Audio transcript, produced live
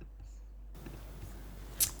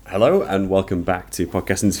Hello and welcome back to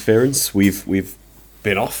Podcast Interference. We've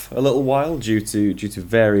been off a little while due to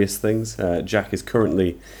various things. Jack is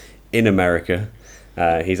currently in America.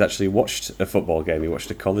 He's actually watched a football game. He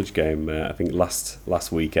watched a college game, I think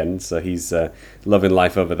last weekend. So he's loving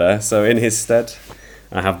life over there. So in his stead,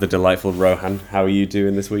 I have the delightful Rohan. How are you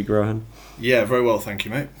doing this week, Rohan? Yeah, very well, thank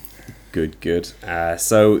you, mate. Good.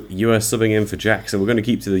 So you are subbing in for Jack. So we're going to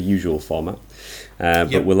keep to the usual format.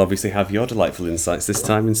 But we'll obviously have your delightful insights this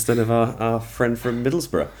time instead of our friend from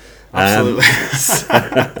Middlesbrough. Absolutely.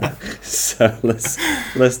 So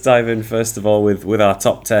let's dive in first of all with our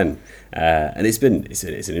top 10. And it's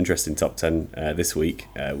an interesting top 10 this week.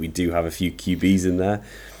 We do have a few QBs in there.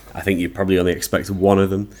 I think you'd probably only expect one of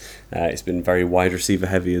them. It's been very wide receiver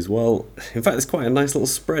heavy as well. In fact, there's quite a nice little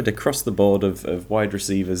spread across the board of wide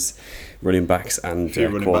receivers, running backs and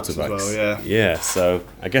quarterbacks. Well, yeah, so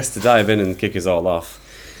I guess to dive in and kick us all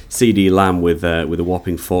off, CD Lamb with a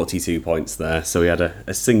whopping 42 points there. So he had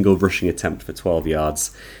a single rushing attempt for 12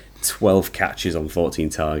 yards, 12 catches on 14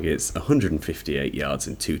 targets, 158 yards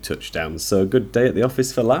and 2 touchdowns. So a good day at the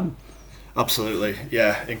office for Lamb. Absolutely,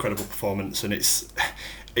 yeah, incredible performance, and it's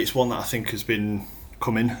one that I think has been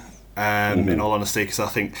coming. In all honesty, because I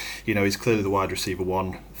think he's clearly the wide receiver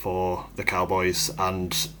one for the Cowboys,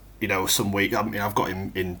 and some week I've got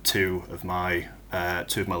him in two of my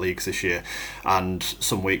leagues this year, and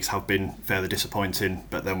some weeks have been fairly disappointing.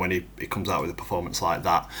 But then when he comes out with a performance like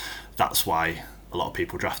that, that's why a lot of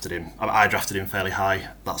people drafted him. I drafted him fairly high.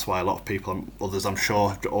 That's why a lot of people, others I'm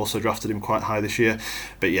sure, also drafted him quite high this year.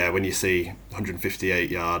 But yeah, when you see 158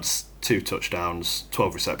 yards, 2 touchdowns,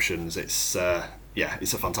 12 receptions, it's a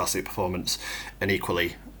fantastic performance. And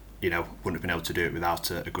equally, wouldn't have been able to do it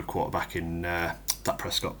without a good quarterback in Dak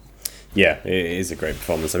Prescott. Yeah, it is a great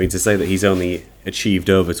performance. I mean, to say that he's only achieved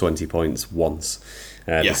over 20 points once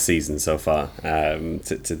this season so far,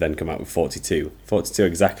 to then come out with 42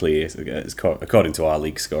 exactly, is according to our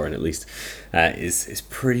league scoring at least, is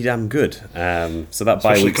pretty damn good. So that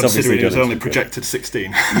bye week's obviously he was only projected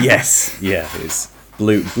 16. Yes, yeah, it's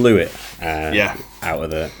blew it out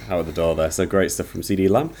of the door there. So great stuff from CD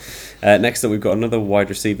Lamb. Next up, we've got another wide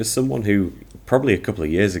receiver, someone who probably a couple of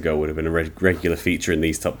years ago would have been a regular feature in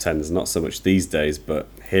these top 10s, not so much these days, but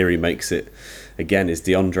here he makes it again, is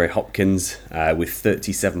DeAndre Hopkins with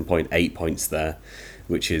 37.8 points there,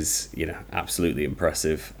 which is absolutely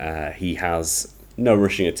impressive. He has no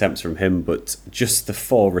rushing attempts from him, but just the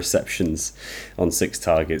 4 receptions on 6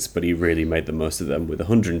 targets, but he really made the most of them with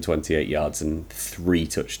 128 yards and 3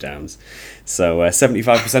 touchdowns. So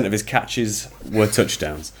 75% of his catches were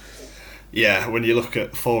touchdowns. Yeah, when you look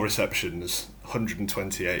at 4 receptions,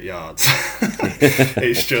 128 yards,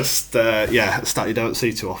 it's just a stat you don't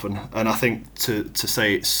see too often. And I think to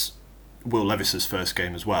say it's Will Levis's first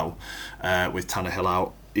game as well, with Tannehill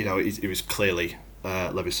out, it was clearly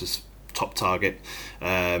Levis's top target.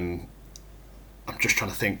 I'm just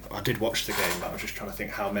trying to think. I did watch the game, but I was just trying to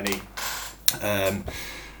think how many.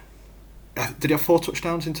 Did he have 4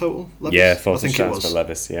 touchdowns in total, Levis? Yeah, 4 touchdowns for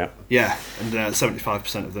Levis, yeah. Yeah, and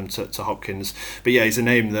 75% of them to Hopkins. But yeah, he's a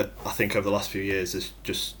name that I think over the last few years has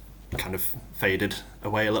just kind of faded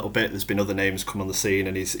away a little bit. There's been other names come on the scene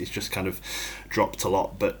and he's just kind of dropped a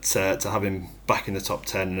lot. But to have him back in the top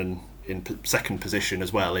 10 and in second position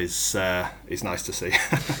as well is nice to see.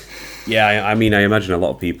 Yeah, I mean, I imagine a lot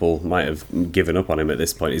of people might have given up on him at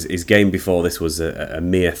this point. His game before this was a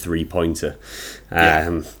mere 3-pointer.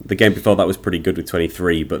 The game before that was pretty good with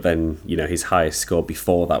 23, but then his highest score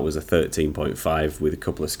before that was a 13.5 with a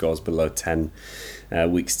couple of scores below 10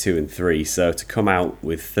 weeks 2 and 3. So to come out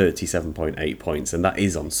with 37.8 points, and that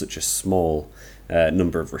is on such a small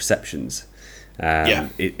number of receptions.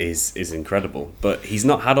 It is incredible. But he's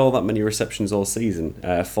not had all that many receptions all season.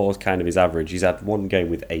 4 is kind of his average. He's had one game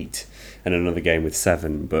with 8 and another game with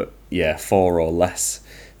 7, but 4 or less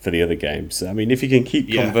for the other games. So, I mean, if he can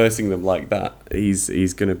keep converting them like that,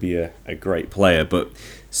 he's going to be a great player, but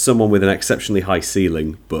someone with an exceptionally high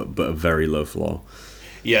ceiling, but a very low floor.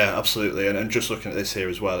 Yeah, absolutely. And just looking at this here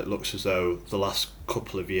as well, it looks as though the last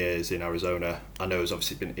couple of years in Arizona, I know there's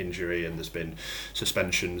obviously been injury and there's been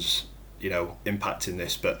suspensions impacting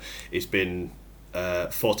this, but he's been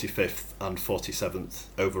 45th and 47th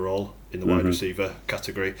overall in the wide receiver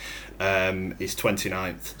category. He's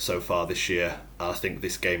 29th so far this year. I think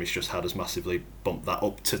this game has just had us massively bump that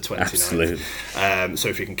up to 29th. Absolutely. So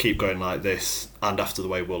if he can keep going like this, and after the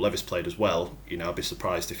way Will Levis played as well, I'd be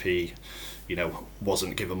surprised if he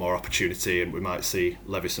wasn't given more opportunity, and we might see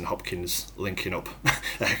Levis and Hopkins linking up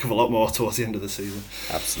a heck of a lot more towards the end of the season.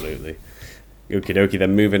 Absolutely. Okie dokie.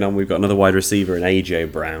 Then moving on, we've got another wide receiver in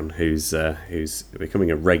AJ Brown, who's becoming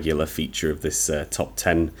a regular feature of this top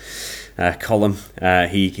 10 column.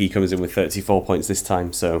 He comes in with 34 points this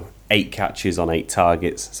time, so 8 catches on 8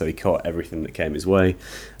 targets, so he caught everything that came his way,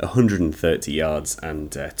 130 yards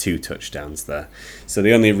and 2 touchdowns there. So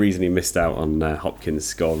the only reason he missed out on Hopkins'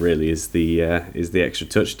 score really is the extra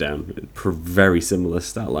touchdown. Very similar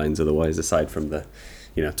stat lines otherwise, aside from the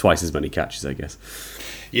twice as many catches, I guess.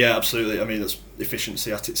 Yeah, absolutely. I mean, that's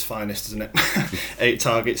efficiency at its finest, isn't it? 8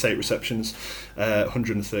 targets, 8 receptions,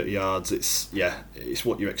 130 yards. It's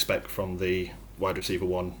what you expect from the wide receiver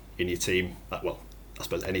one in your team. Well, I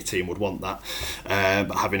suppose any team would want that.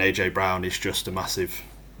 But having AJ Brown is just a massive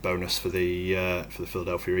bonus for the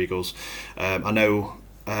Philadelphia Eagles. I know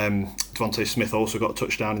Devontae Smith also got a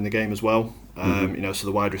touchdown in the game as well. So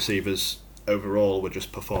the wide receivers overall were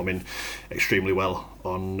just performing extremely well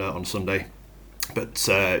on Sunday. But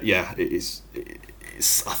it's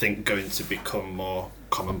I think going to become more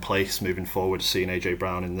commonplace moving forward, seeing AJ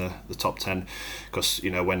Brown in the top 10, because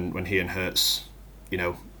when he and Hurts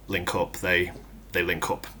link up, they link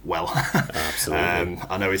up well. Absolutely.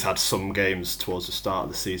 I know he's had some games towards the start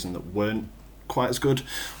of the season that weren't quite as good,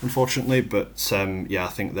 unfortunately, but I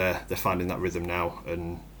think they're finding that rhythm now,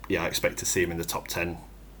 and I expect to see him in the top 10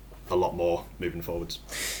 a lot more moving forwards.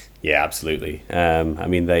 Yeah, absolutely. He's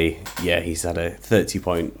had a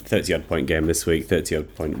 30-odd point game this week,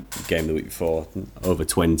 30-odd point game the week before, over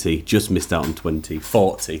 20, just missed out on 20,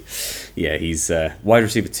 40. Yeah, he's wide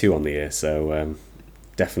receiver 2 on the year, so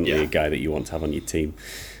definitely a guy that you want to have on your team.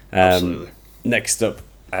 Absolutely. Next up,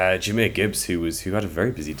 Jahmyr Gibbs, who had a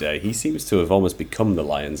very busy day. He seems to have almost become the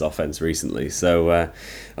Lions' offense recently. So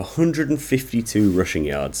 152 rushing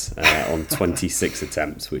yards on 26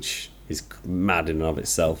 attempts, which is mad in and of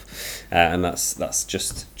itself, and that's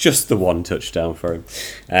just the one touchdown for him.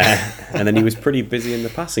 And then he was pretty busy in the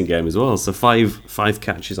passing game as well. So five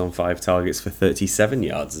catches on 5 targets for 37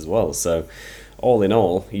 yards as well. So all in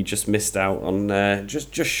all, he just missed out on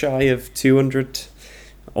just shy of 200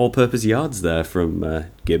 all-purpose yards there from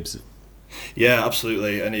Gibbs. Yeah,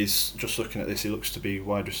 absolutely. And he's just looking at this. He looks to be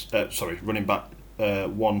running back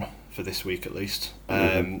 1 for this week at least.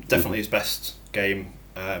 Definitely his best game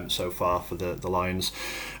so far for the Lions.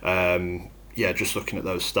 Just looking at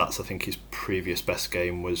those stats, I think his previous best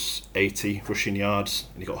game was 80 rushing yards,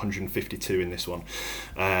 and he got 152 in this one.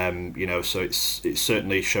 So it's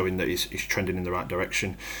certainly showing that he's trending in the right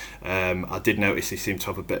direction. I did notice he seemed to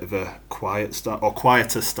have a bit of a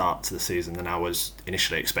quieter start to the season than I was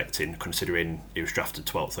initially expecting, considering he was drafted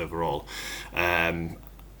 12th overall. I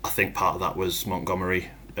think part of that was Montgomery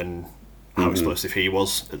and how explosive he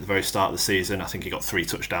was at the very start of the season. I think he got 3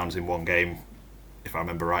 touchdowns in one game, if I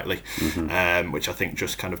remember rightly, which I think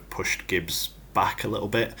just kind of pushed Gibbs back a little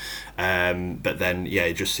bit. But then,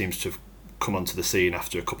 he just seems to have come onto the scene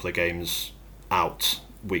after a couple of games out,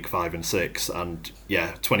 week 5 and 6, and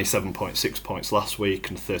 27.6 points last week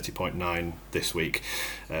and 30.9 this week,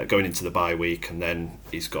 going into the bye week. And then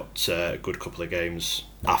he's got a good couple of games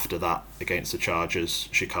after that against the Chargers,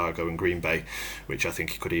 Chicago and Green Bay, which I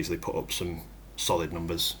think he could easily put up some solid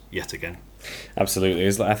numbers yet again. Absolutely.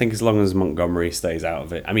 I think as long as Montgomery stays out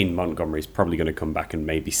of it, I mean, Montgomery's probably going to come back and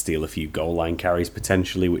maybe steal a few goal line carries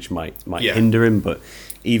potentially, which might hinder him, but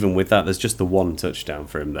even with that, there's just the one touchdown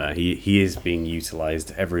for him there. He is being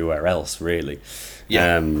utilised everywhere else, really.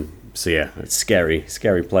 It's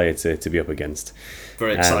scary player to be up against.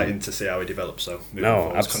 Very exciting to see how he develops,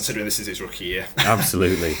 considering this is his rookie year.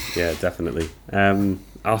 Absolutely, yeah, definitely.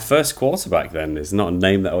 Our first quarterback then is not a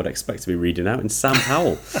name that I would expect to be reading out, and Sam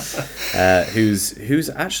Howell, who's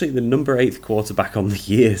actually the number 8th quarterback on the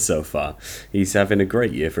year so far. He's having a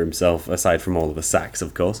great year for himself, aside from all of the sacks,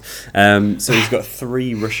 of course. So he's got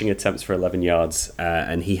 3 rushing attempts for 11 yards,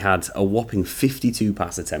 and he had a whopping 52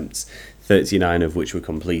 pass attempts, 39 of which were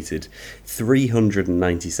completed,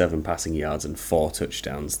 397 passing yards and 4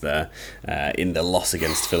 touchdowns there in the loss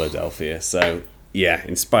against Philadelphia. So,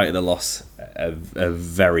 in spite of the loss, a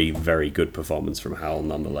very, very good performance from Howell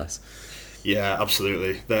nonetheless. Yeah,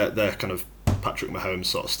 absolutely. They're kind of Patrick Mahomes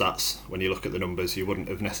sort of stats. When you look at the numbers, you wouldn't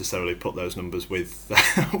have necessarily put those numbers with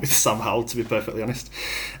with Sam Howell, to be perfectly honest.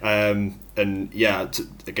 Again,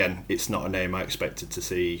 it's not a name I expected to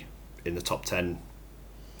see in the top 10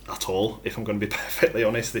 at all, if I'm going to be perfectly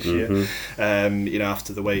honest, this year.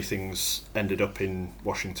 After the way things ended up in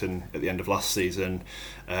Washington at the end of last season,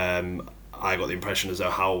 I got the impression as though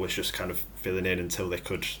Howell was just kind of filling in until they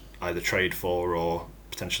could either trade for or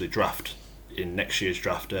potentially draft in next year's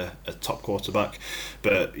draft a top quarterback.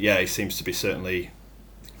 But he seems to be certainly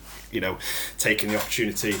taking the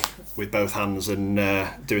opportunity with both hands and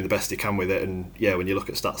doing the best he can with it. And yeah, when you look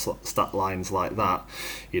at stat lines like that,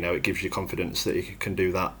 it gives you confidence that he can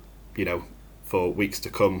do that, for weeks to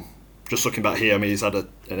come. Just looking back here, I mean, he's had an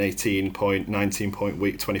 18 point, 19 point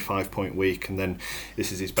week, 25 point week, and then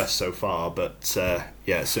this is his best so far. But it's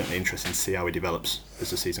certainly interesting to see how he develops as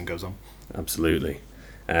the season goes on. Absolutely.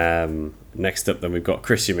 Next up, then we've got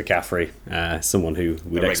Christian McCaffrey, someone who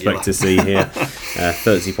we'd expect to see here.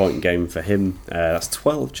 30-point game for him. That's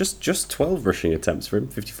 12, just 12 rushing attempts for him,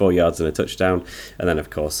 54 yards and a touchdown, and then of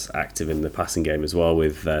course active in the passing game as well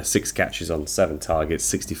with 6 catches on 7 targets,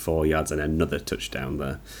 64 yards and another touchdown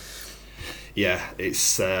there. Yeah,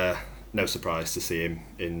 it's no surprise to see him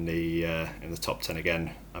in the top 10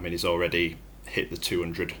 again. I mean, he's already hit the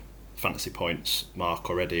 200 fantasy points mark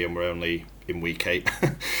already, and we're only in week 8.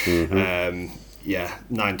 9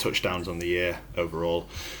 touchdowns on the year overall.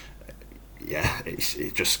 Yeah,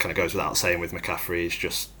 it just kind of goes without saying with McCaffrey. He's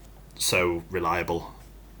just so reliable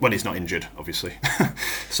when he's not injured, obviously.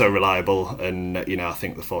 So reliable, and I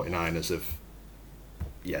think the 49ers have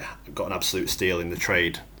got an absolute steal in the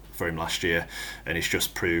trade for him last year, and he's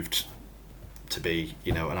just proved to be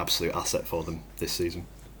an absolute asset for them this season.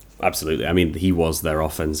 Absolutely. I mean, he was their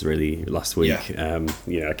offense really last week. Yeah.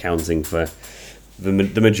 Accounting for the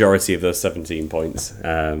majority of those 17 points.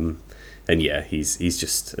 And yeah, he's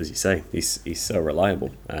just, as you say, he's so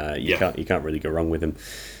reliable. You can't really go wrong with him.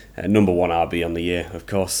 Number 1 RB on the year, of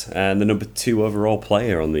course, and the number 2 overall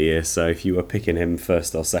player on the year. So if you were picking him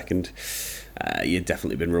first or second, you'd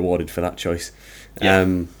definitely been rewarded for that choice.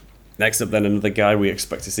 Yeah. Next up, then, another guy we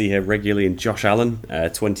expect to see here regularly in Josh Allen,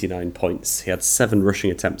 29 points. He had 7 rushing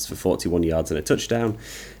attempts for 41 yards and a touchdown,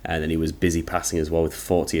 and then he was busy passing as well with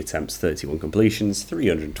 40 attempts, 31 completions,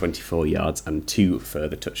 324 yards, and 2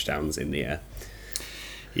 further touchdowns in the air.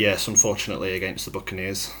 Yes, unfortunately against the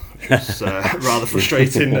Buccaneers, which was rather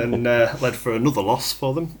frustrating and led for another loss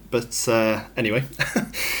for them. But anyway,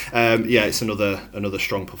 it's another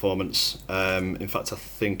strong performance. In fact, I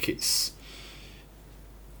think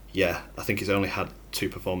he's only had 2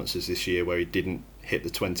 performances this year where he didn't hit the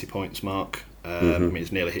 20 points mark. I mean,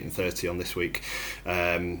 he's nearly hitting 30 on this week.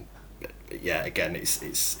 Again,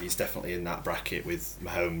 he's definitely in that bracket with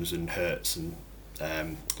Mahomes and Hurts and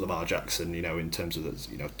Lamar Jackson, in terms of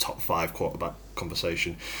the top 5 quarterback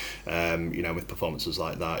conversation. With performances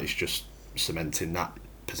like that, he's just cementing that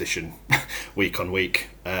position week on week.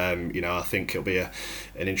 I think it'll be an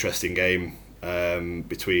interesting game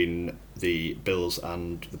between the Bills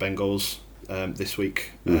and the Bengals this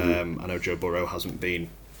week. I know Joe Burrow hasn't been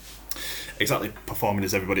exactly performing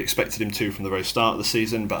as everybody expected him to from the very start of the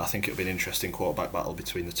season, but I think it'll be an interesting quarterback battle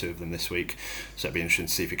between the two of them this week. So it'll be interesting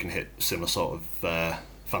to see if he can hit similar sort of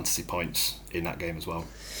fantasy points in that game as well.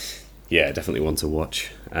 Yeah, definitely one to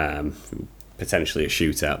watch. Potentially a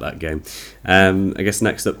shootout, that game. I guess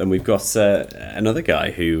next up then we've got another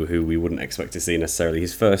guy who we wouldn't expect to see necessarily.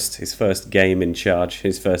 His first game in charge,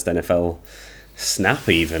 his first NFL snap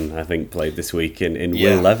even, I think, played this week in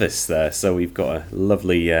Will Levis there. So we've got a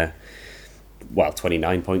lovely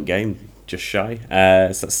 29-point game, just shy.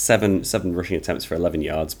 So that's seven rushing attempts for 11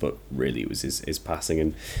 yards, but really it was his passing,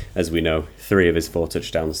 and as we know, 3 of his 4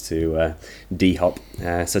 touchdowns to D-Hop.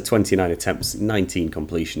 So 29 attempts, 19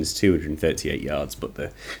 completions, 238 yards, but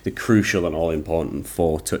the crucial and all-important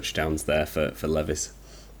 4 touchdowns there for Levis.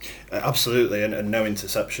 Absolutely, and no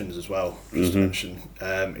interceptions as well, just to mention.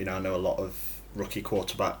 I know a lot of rookie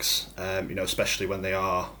quarterbacks, especially when they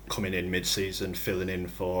are coming in mid-season, filling in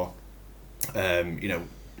for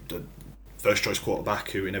the first choice quarterback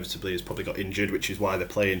who inevitably has probably got injured, which is why they're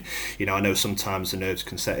playing. I know sometimes the nerves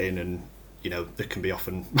can set in and there can be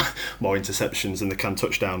often more interceptions than there can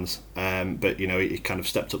touchdowns, but he kind of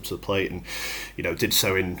stepped up to the plate and did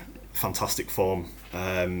so in fantastic form.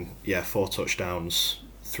 4 touchdowns,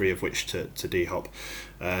 3 of which to D-Hop.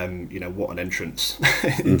 What an entrance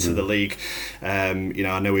into the league. I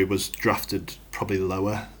know he was drafted probably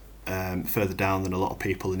lower, further down than a lot of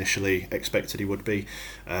people initially expected he would be,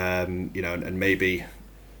 and maybe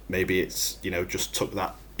it's just took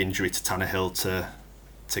that injury to Tannehill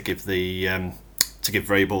to give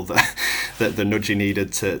Vrabel the nudge he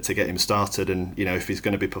needed to get him started, and if he's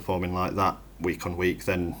going to be performing like that week on week,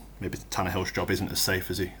 then maybe Tannehill's job isn't as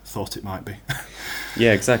safe as he thought it might be.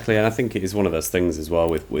 Yeah, exactly, and I think it is one of those things as well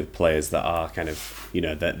with players that are kind of,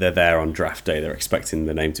 they're there on draft day, they're expecting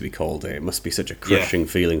the name to be called. It must be such a crushing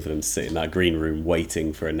feeling for them to sit in that green room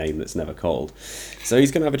waiting for a name that's never called. So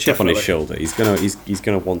he's going to have a chip on his shoulder. He's going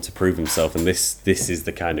to want to prove himself, and this is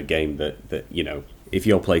the kind of game that if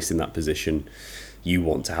you're placed in that position, you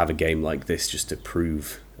want to have a game like this just to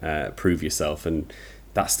prove yourself. And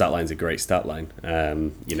that stat line's a great stat line.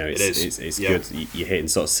 It's good. You're hitting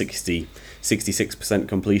sort of 66%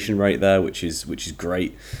 completion rate there, which is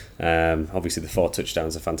great. Obviously, the 4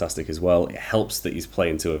 touchdowns are fantastic as well. It helps that he's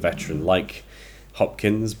playing to a veteran like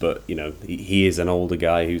Hopkins, but he is an older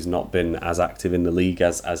guy who's not been as active in the league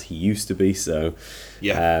as he used to be. So,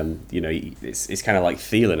 it's kind of like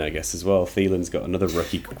Thielen, I guess, as well. Thielen's got another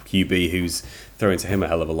rookie QB who's throwing to him a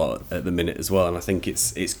hell of a lot at the minute as well. And I think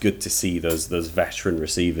it's good to see those veteran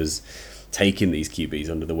receivers taking these QBs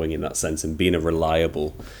under the wing in that sense and being a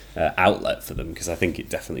reliable outlet for them, because I think it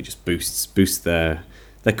definitely just boosts their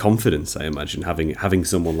confidence. I imagine having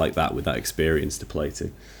someone like that with that experience to play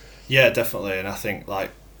to. Yeah, definitely, and I think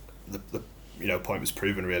like the point was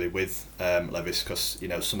proven really with Levis, because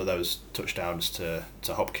some of those touchdowns to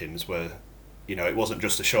Hopkins were, it wasn't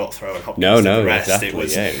just a short throw and Hopkins did the rest. Exactly. It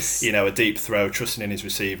was a deep throw, trusting in his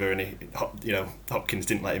receiver, and Hopkins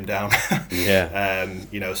didn't let him down. Yeah.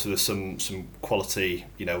 So there's some quality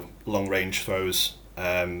long range throws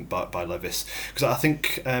by Levis, because I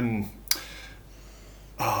think the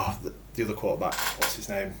other quarterback, what's his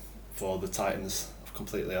name for the Titans?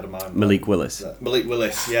 Completely out of mind. Malik Willis, yeah,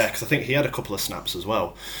 because I think he had a couple of snaps as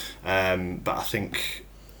well, but I think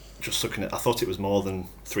just looking at, I thought it was more than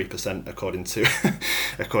 3% according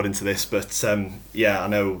to this, but I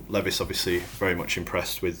know Levis obviously very much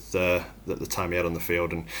impressed with the time he had on the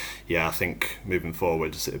field, and I think moving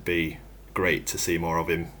forwards it'd be great to see more of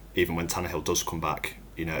him, even when Tannehill does come back.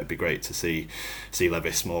 It'd be great to see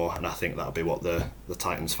Levis more, and I think that'll be what the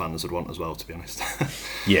Titans fans would want as well, to be honest.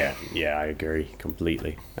 Yeah, I agree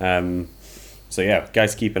completely. So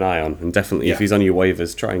guys, keep an eye on, and definitely if he's on your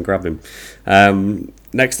waivers, try and grab him.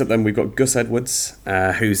 Next up, then we've got Gus Edwards,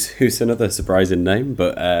 who's another surprising name,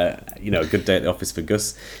 but a good day at the office for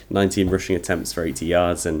Gus. 19 rushing attempts for 80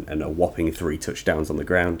 yards and a whopping 3 touchdowns on the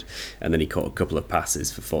ground, and then he caught a couple of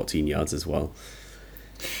passes for 14 yards as well.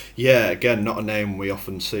 Yeah, again, not a name we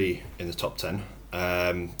often see in the top 10,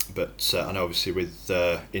 but I know obviously with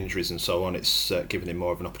injuries and so on, it's given him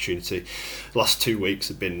more of an opportunity. The last 2 weeks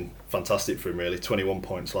have been fantastic for him, really. 21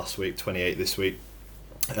 points last week, 28 this week.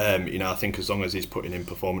 I think as long as he's putting in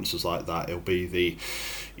performances like that, he'll be the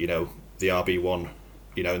RB1,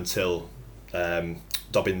 until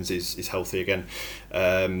Dobbins is healthy again.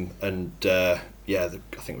 I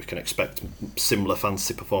think we can expect similar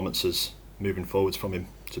fantasy performances moving forwards from him,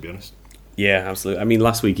 to be honest. Yeah, absolutely. I mean,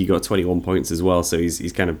 last week he got 21 points as well, so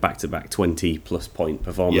he's kind of back-to-back 20-plus point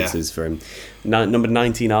performances for him. Number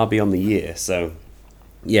 19 RB on the year, so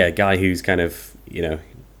a guy who's kind of,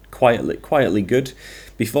 quietly good.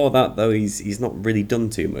 Before that, though, he's not really done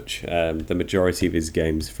too much. The majority of his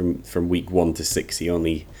games from week 1 to 6, he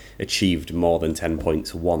only achieved more than 10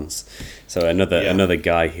 points once. So another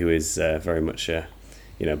guy who is very much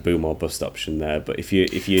boom or bust option there. But if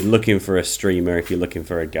you're looking for a streamer, if you're looking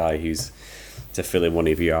for a guy who's to fill in one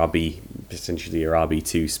of your potentially your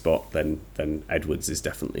RB2 spot, then Edwards is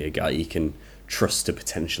definitely a guy you can trust to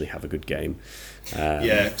potentially have a good game.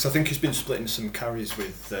 Because I think he's been splitting some carries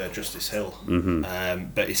with Justice Hill,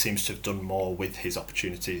 but he seems to have done more with his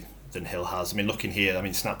opportunity than Hill has. I mean, looking here,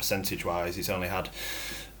 snap percentage wise, he's only had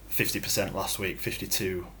 50% last week,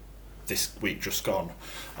 52 this week just gone.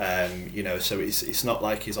 So it's not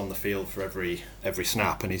like he's on the field for every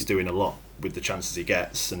snap, and he's doing a lot with the chances he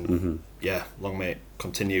gets. And long may it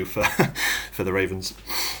continue for the Ravens.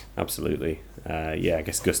 Absolutely. I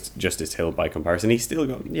guess Justice Hill by comparison, he's still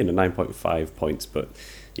got 9.5 points, but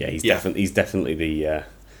he's definitely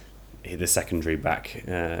the secondary back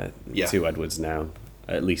to Edwards now,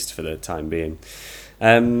 at least for the time being.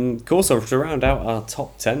 Cool. So to round out our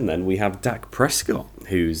top 10, then we have Dak Prescott,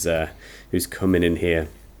 who's coming in here.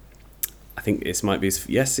 I think it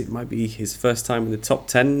might be his first time in the top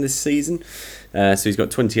 10 this season. So he's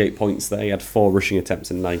got 28 points there. He had 4 rushing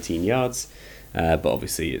attempts and 19 yards. But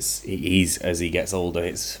obviously, he's as he gets older,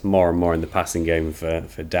 it's more and more in the passing game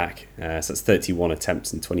for Dak. So it's 31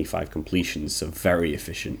 attempts and 25 completions. So very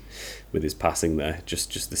efficient with his passing there.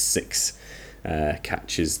 Just the 6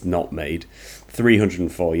 catches not made.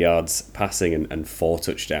 304 yards passing and 4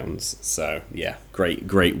 touchdowns. So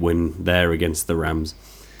great win there against the Rams.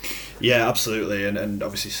 Yeah, absolutely, and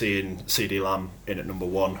obviously seeing CeeDee Lamb in at number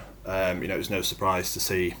 1, it was no surprise to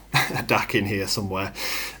see Dak in here somewhere.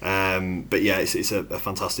 But it's a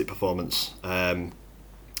fantastic performance.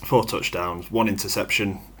 4 touchdowns, 1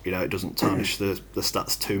 interception. It doesn't tarnish the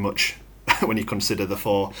stats too much when you consider the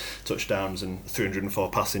 4 touchdowns and 304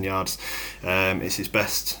 passing yards. It's his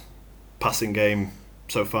best passing game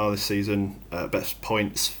so far this season, best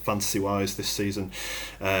points fantasy-wise this season.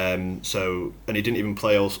 And he didn't even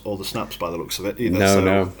play all the snaps by the looks of it either.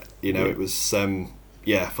 No. It was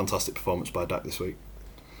yeah, fantastic performance by Dak this week.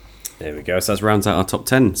 There we go. So that rounds out our top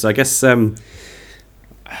 10. So I guess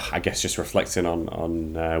just reflecting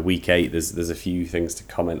on week 8, there's a few things to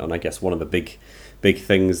comment on. I guess one of the big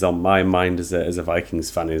things on my mind as a Vikings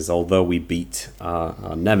fan is, although we beat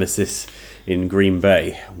our nemesis in Green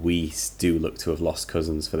Bay, we do look to have lost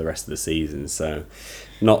Cousins for the rest of the season. So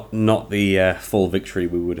not the full victory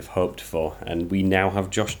we would have hoped for, and we now have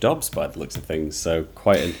Josh Dobbs by the looks of things. So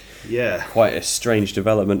quite a strange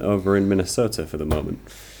development over in Minnesota for the moment.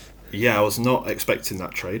 Yeah, I was not expecting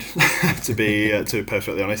that trade, to be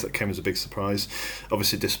perfectly honest. That came as a big surprise.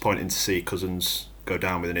 Obviously disappointing to see Cousins go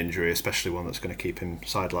down with an injury, especially one that's going to keep him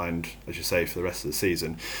sidelined, as you say, for the rest of the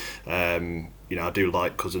season. I do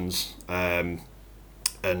like Cousins, and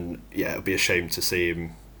yeah, it'll be a shame to see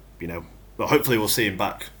him, well, hopefully we'll see him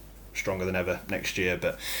back stronger than ever next year,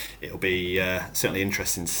 but it'll be certainly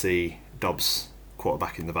interesting to see Dobbs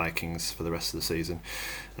quarterbacking the Vikings for the rest of the season.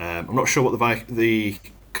 I'm not sure what the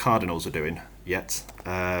Cardinals are doing yet.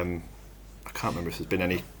 I can't remember if there's been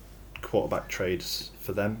any quarterback trades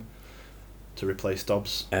for them to replace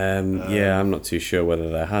Dobbs. Yeah, I'm not too sure whether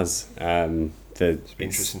there has. It's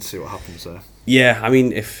interesting to see what happens there. Yeah, I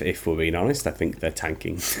mean, if we're being honest, I think they're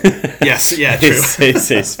tanking. Yes, yeah, true.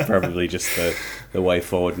 it's probably just the way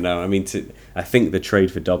forward now. I mean, I think the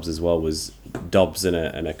trade for Dobbs as well was Dobbs and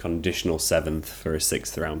a conditional 7th for a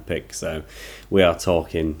 6th round pick. So we are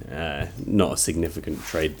talking not a significant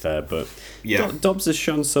trade there, but yeah. Dobbs has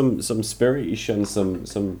shown some spirit. He's shown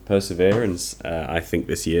some perseverance, I think,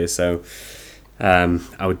 this year. So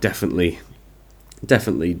I would definitely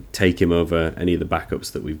take him over any of the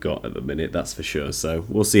backups that we've got at the minute, that's for sure. So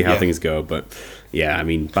we'll see how things go. But yeah, I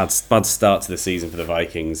mean, bad start to the season for the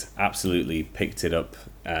Vikings. Absolutely picked it up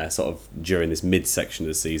sort of during this mid-section of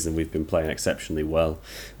the season. We've been playing exceptionally well.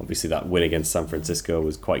 Obviously that win against San Francisco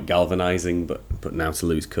was quite galvanising, but now to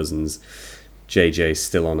lose Cousins, JJ's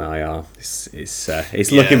still on IR.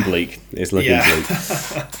 It's looking bleak. It's looking bleak.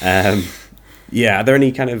 Are there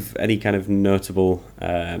any kind of notable...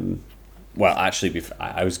 Well, actually,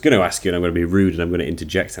 I was going to ask you, and I'm going to be rude, and I'm going to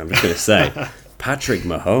interject, and I'm just going to say, Patrick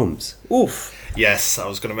Mahomes. Oof. Yes, I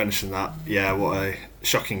was going to mention that. Yeah, what a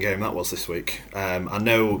shocking game that was this week. I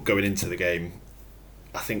know going into the game,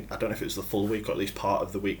 I don't know if it was the full week or at least part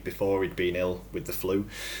of the week before, he'd been ill with the flu.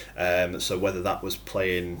 So whether that was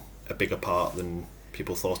playing a bigger part than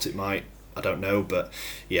people thought it might, I don't know. But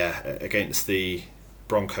yeah, against the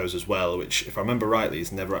Broncos as well, which, if I remember rightly,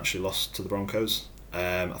 he's never actually lost to the Broncos.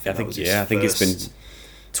 I think it's been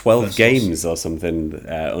 12 games or something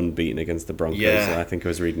unbeaten against the Broncos. Yeah. I think I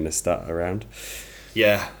was reading a stat around.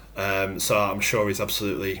 Yeah, so I'm sure he's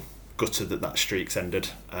absolutely gutted that streak's ended.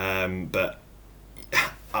 But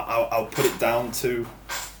I'll put it down to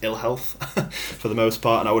ill health for the most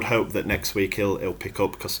part, and I would hope that next week he'll pick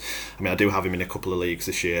up, because I do have him in a couple of leagues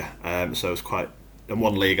this year. So it's quite. In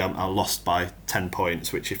one league, I lost by 10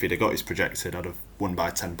 points, which if he'd have got his projected, I'd have won by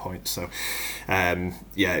 10 points. So,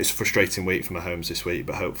 it's a frustrating week for Mahomes this week,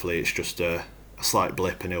 but hopefully it's just a slight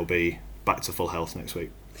blip and he'll be back to full health next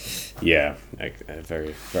week. Yeah, I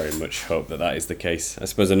very, very much hope that is the case. I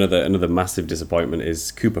suppose another massive disappointment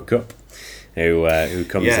is Cooper Kupp, who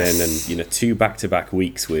comes in and 2 back-to-back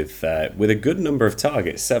weeks with a good number of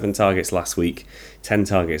targets, 7 targets last week, 10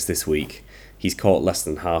 targets this week. He's caught less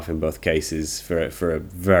than half in both cases for a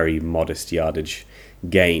very modest yardage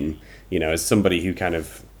gain. As somebody who kind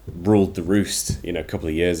of ruled the roost, a couple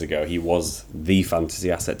of years ago, he was the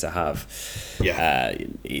fantasy asset to have. Yeah,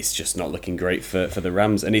 it's just not looking great for the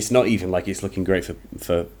Rams, and it's not even like it's looking great for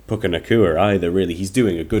Puka Nacua either. Really, he's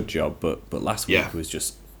doing a good job, but last week was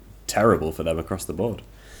just terrible for them across the board.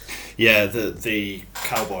 Yeah, the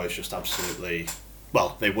Cowboys just absolutely.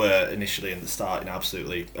 Well, they were initially in the start,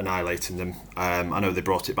 absolutely annihilating them. I know they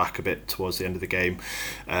brought it back a bit towards the end of the game,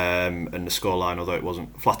 and the scoreline, although it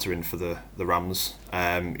wasn't flattering for the Rams,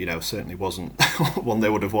 certainly wasn't one they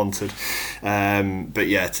would have wanted. But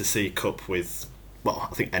yeah, to see Kupp with, I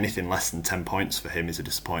think anything less than 10 points for him is a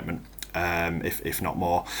disappointment, if not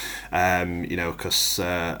more. Because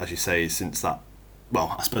as you say, since that.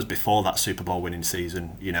 Well, I suppose before that Super Bowl winning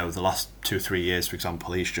season, the last 2 or 3 years, for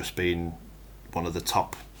example, he's just been one of the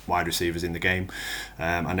top wide receivers in the game.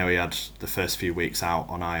 I know he had the first few weeks out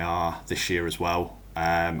on IR this year as well,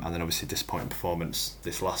 and then obviously disappointing performance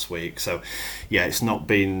this last week. So yeah, it's not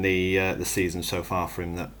been the season so far for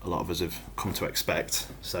him that a lot of us have come to expect.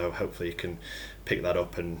 So hopefully he can pick that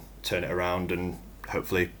up and turn it around and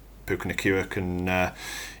hopefully Puka Nakua can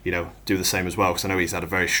do the same as well, because I know he's had a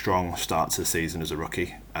very strong start to the season as a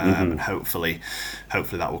rookie, and hopefully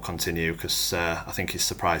that will continue, because I think he's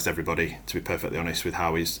surprised everybody, to be perfectly honest, with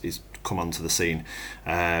how he's come onto the scene.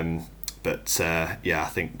 But I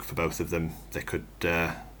think for both of them, they could.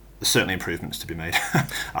 There's certainly improvements to be made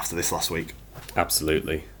after this last week.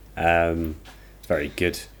 Absolutely, very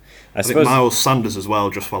good. I think Miles Sanders as well,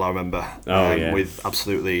 just while I remember, with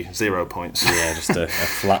absolutely 0 points. Yeah, just a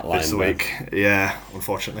flat line this week. Yeah,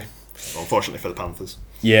 unfortunately for the Panthers.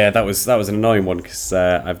 Yeah, that was an annoying one, because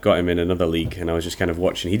I've got him in another league, and I was just kind of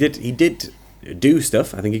watching. He did do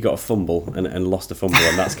stuff. I think he got a fumble and lost a fumble,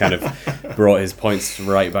 and that's kind of brought his points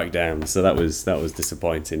right back down. So that was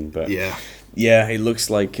disappointing. But yeah, it looks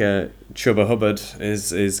like Chuba Hubbard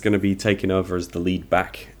is going to be taking over as the lead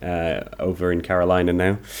back over in Carolina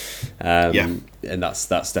now. And that's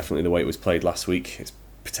definitely the way it was played last week. It's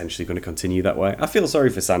potentially going to continue that way. I feel sorry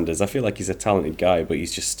for Sanders. I feel like he's a talented guy, but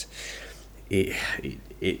he's just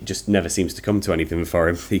it just never seems to come to anything for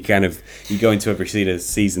him. You go into every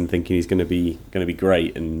season thinking he's going to be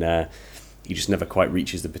great, and he just never quite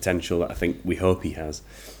reaches the potential that I think we hope he has.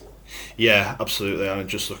 Yeah, absolutely. I mean,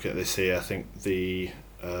 just looking at this here, I think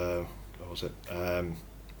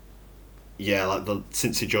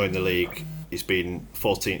since he joined the league, he's been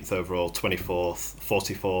 14th overall, 24th,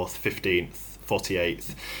 44th, 15th,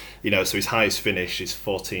 48th. So his highest finish is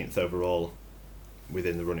 14th overall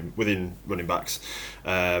within running backs.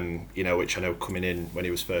 Which I know coming in when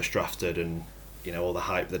he was first drafted, and all the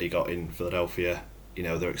hype that he got in Philadelphia,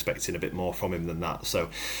 they're expecting a bit more from him than that. So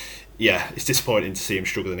yeah, it's disappointing to see him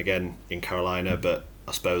struggling again in Carolina, but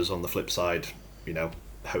I suppose on the flip side,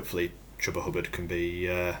 hopefully Chuba Hubbard could be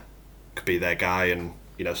their guy, and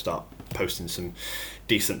start posting some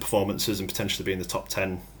decent performances and potentially be in the top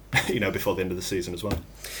 10 before the end of the season as well.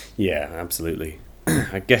 Yeah, absolutely.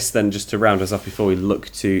 I guess then, just to round us off before we look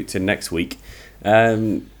to next week,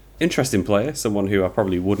 interesting player, someone who I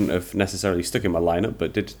probably wouldn't have necessarily stuck in my lineup,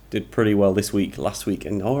 but did pretty well this week, last week,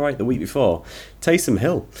 and all right the week before. Taysom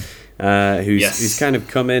Hill, who's kind of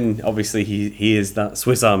come in. Obviously, he is that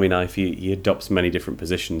Swiss Army knife. He adopts many different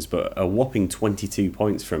positions, but a whopping 22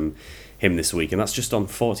 points from him this week, and that's just on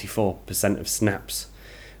 44% of snaps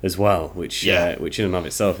as well, which in and of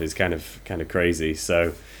itself is kind of crazy.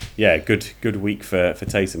 So yeah, good week for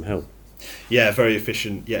Taysom Hill. Yeah, very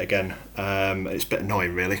efficient yet again. It's a bit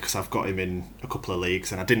annoying really, because I've got him in a couple of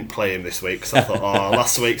leagues and I didn't play him this week because I thought,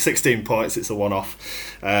 last week 16 points, it's a one-off,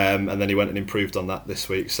 and then he went and improved on that this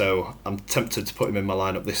week. So I'm tempted to put him in my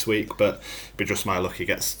lineup this week, but it'd be just my luck he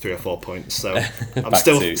gets 3 or 4 points. So I'm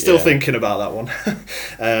still thinking about that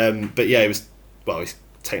one. But yeah, he's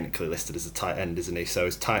technically listed as a tight end, isn't he? So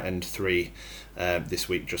he's tight end 3 this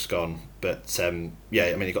week just gone. But he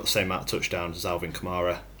got the same amount of touchdowns as Alvin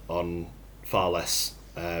Kamara on far less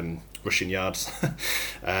rushing yards.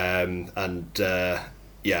 He had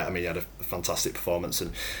a fantastic performance,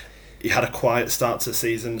 and he had a quiet start to the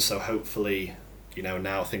season, so hopefully,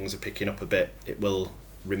 now things are picking up a bit. It will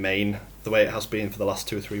remain the way it has been for the last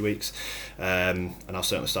 2 or 3 weeks, and I'll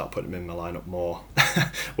certainly start putting him in my lineup more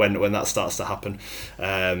when that starts to happen.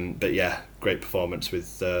 But yeah, great performance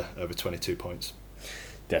with over 22 points.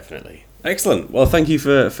 Definitely. Excellent. Well, thank you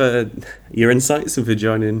for your insights and for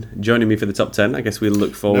joining me for the top 10. I guess we'll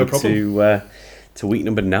look forward to week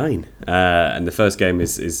number 9. And the first game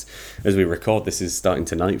is as we record this, is starting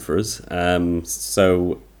tonight for us.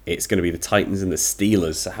 So it's going to be the Titans and the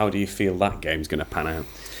Steelers. So how do you feel that game's going to pan out?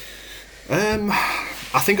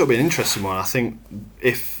 I think it'll be an interesting one. I think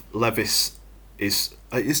if Levis is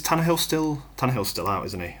Tannehill still out,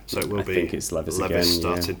 isn't he? So it will be. I think it's Levis again,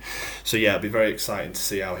 starting. Yeah. So yeah, it'll be very exciting to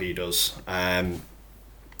see how he does. I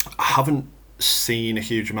haven't seen a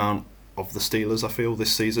huge amount of the Steelers, I feel,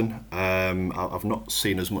 this season. I've not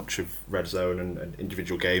seen as much of red zone and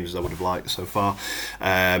individual games as I would have liked so far.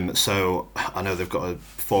 So I know they've got a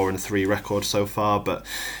 4-3 record so far, but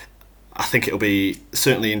I think it'll be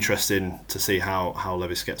certainly interesting to see how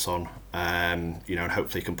Levis gets on. And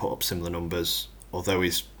hopefully he can put up similar numbers. Although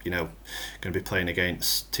he's going to be playing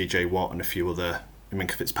against TJ Watt and a few other,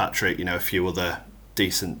 Minka Fitzpatrick, a few other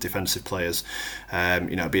decent defensive players.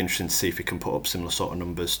 It'd be interesting to see if he can put up similar sort of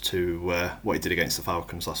numbers to what he did against the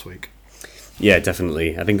Falcons last week. Yeah,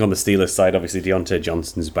 definitely. I think on the Steelers side, obviously Deontay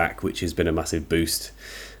Johnson's back, which has been a massive boost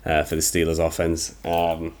for the Steelers offense.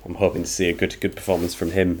 I'm hoping to see a good performance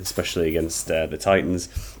from him, especially against the Titans.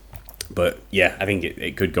 But yeah, I think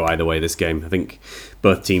it could go either way this game. I think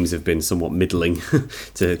both teams have been somewhat middling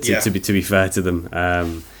to be fair to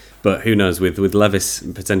them. But who knows, with Levis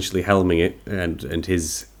potentially helming it and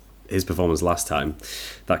his his performance last time,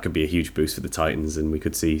 that could be a huge boost for the Titans, and we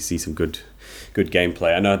could see some good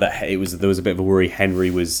gameplay. I know that there was a bit of a worry. Henry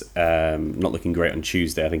was not looking great on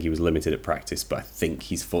Tuesday. I think he was limited at practice, but I think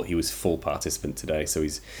he was full participant today, so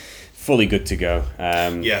he's fully good to go.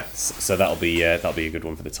 So that'll be a good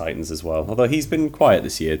one for the Titans as well. Although he's been quiet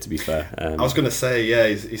this year, to be fair. I was going to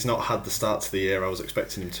say, he's not had the start to the year I was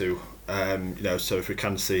expecting him to. So if we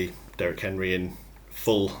can see Derrick Henry in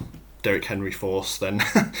full Derrick Henry force, then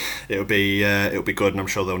it'll be good, and I'm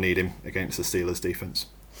sure they'll need him against the Steelers defense.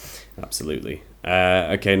 Absolutely.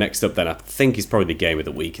 Okay, next up then, I think is probably the game of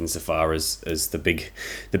the week insofar as the big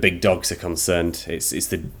dogs are concerned. It's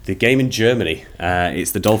the game in Germany.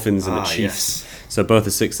 It's the Dolphins and the Chiefs. Yes. So both are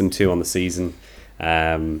 6-2 on the season.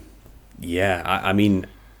 I mean,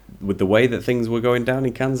 with the way that things were going down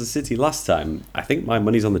in Kansas City last time, I think my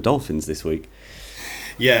money's on the Dolphins this week.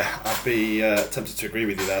 Yeah, I'd be tempted to agree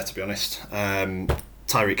with you there, to be honest.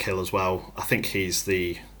 Tyreek Hill as well. I think he's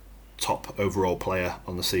the top overall player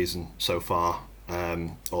on the season so far,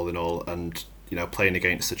 all in all, and playing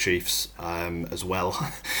against the Chiefs as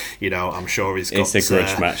well. I'm sure he's got it's a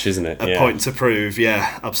grudge match, isn't it? A point to prove.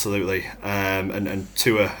 Yeah, absolutely. And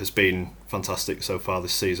Tua has been fantastic so far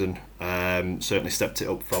this season. Certainly stepped it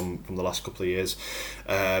up from the last couple of years.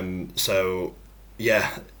 I'd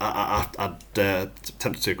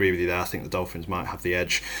tempted to agree with you there. I think the Dolphins might have the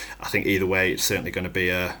edge. I think either way, it's certainly going to be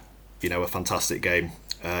a fantastic game.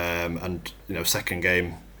 And second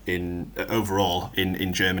game overall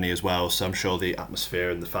in Germany as well, so I'm sure the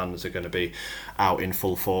atmosphere and the fans are going to be out in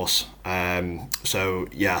full force. I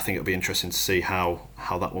think it'll be interesting to see how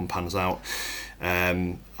that one pans out.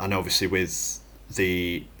 And obviously with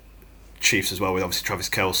the Chiefs as well, with obviously Travis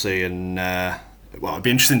Kelce, and it'd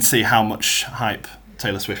be interesting to see how much hype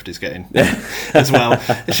Taylor Swift is getting as well.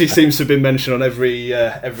 She seems to have been mentioned on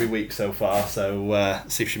every week so far. So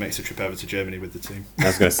see if she makes a trip over to Germany with the team. I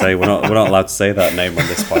was going to say we're not allowed to say that name on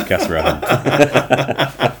this podcast, Rohan.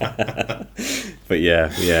 But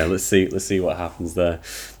yeah, let's see what happens there.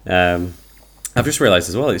 I've just realised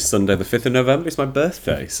as well, it's Sunday the 5th of November, it's my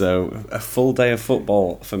birthday, so a full day of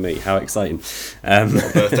football for me. How exciting. What a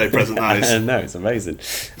birthday present that is. No, it's amazing.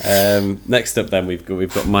 Next up then, we've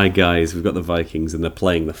got my guys, we've got the Vikings, and they're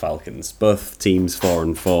playing the Falcons. Both teams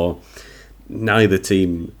 4-4. Neither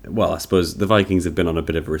team, well, I suppose the Vikings have been on a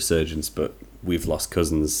bit of a resurgence, but we've lost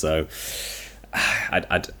Cousins, so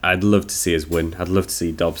I'd love to see us win. I'd love to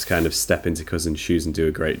see Dobbs kind of step into Cousins' shoes and do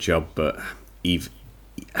a great job, but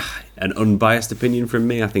an unbiased opinion from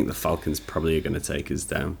me, I think the Falcons probably are going to take us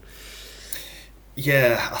down.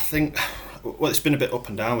 Yeah, I think it's been a bit up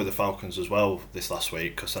and down with the Falcons as well this last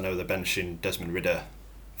week, because I know they're benching Desmond Ridder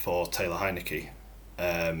for Taylor Heineke,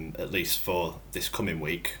 at least for this coming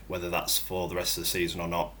week. Whether that's for the rest of the season or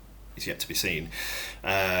not is yet to be seen.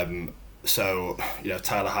 Taylor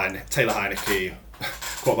Heineke,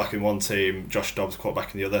 quarterback in one team, Josh Dobbs,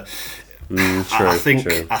 quarterback in the other. True.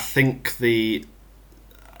 I think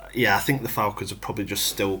the Falcons have probably just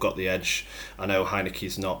still got the edge. I know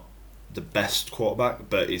Heineke's not the best quarterback,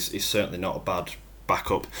 but he's certainly not a bad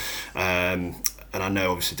backup. And I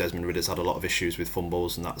know obviously Desmond Ridder's had a lot of issues with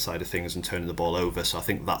fumbles and that side of things and turning the ball over, so I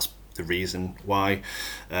think that's the reason why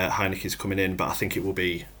Heineke's coming in. But I think it will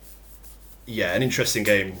be an interesting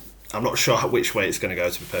game. I'm not sure which way it's going to go,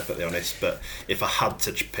 to be perfectly honest, but if I had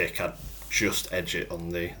to pick, I'd just edge it on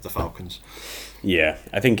the Falcons. Yeah,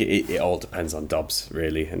 I think it all depends on Dobbs,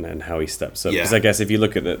 really, and how he steps up. Because I guess if you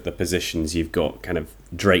look at the positions, you've got kind of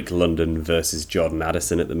Drake London versus Jordan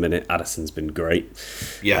Addison at the minute. Addison's been great.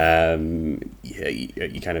 Yeah.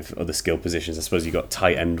 You kind of other skill positions. I suppose you got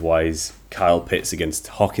tight end wise, Kyle Pitts against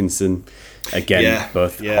Hawkinson. Again,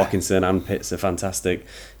 both Hawkinson and Pitts are fantastic.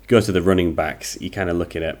 You go to the running backs, you're kind of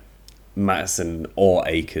looking at Madison or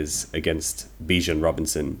Akers against Bijan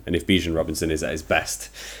Robinson, and if Bijan Robinson is at his best,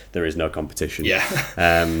 there is no competition. So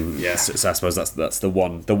I suppose that's the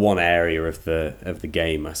one area of the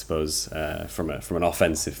game, I suppose, from an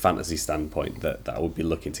offensive fantasy standpoint that I would be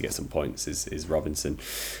looking to get some points is Robinson.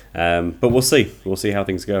 But we'll see how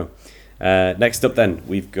things go. Next up then,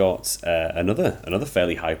 we've got another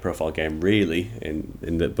fairly high profile game, really,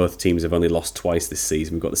 in that both teams have only lost twice this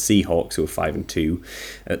season. We've got the Seahawks, who are 5-2,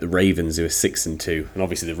 at the Ravens, who are 6-2, and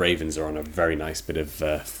obviously the Ravens are on a very nice bit of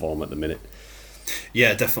form at the minute.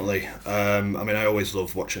 Yeah, definitely. I always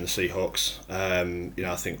love watching the Seahawks.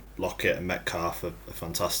 I think Lockett and Metcalf are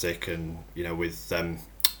fantastic, and with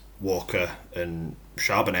Walker and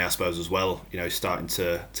Charbonnet, I suppose, as well. He's starting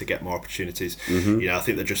to get more opportunities. Mm-hmm. I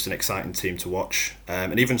think they're just an exciting team to watch.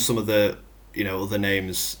 And even some of the other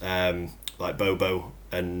names like Bobo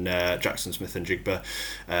and Jackson Smith and Jigba.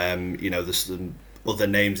 There's some other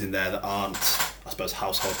names in there that aren't, I suppose,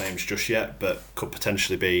 household names just yet, but could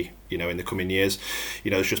potentially be, in the coming years.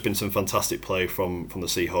 There's just been some fantastic play from the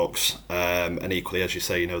Seahawks, and equally, as you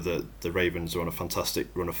say, the Ravens are on a fantastic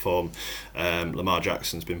run of form. Lamar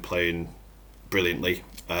Jackson's been playing brilliantly,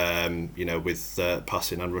 with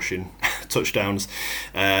passing and rushing touchdowns.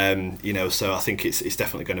 So I think it's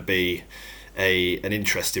definitely going to be an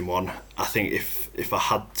interesting one. I think if I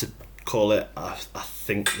had to call it, I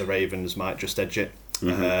think the Ravens might just edge it.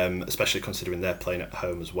 Especially considering they're playing at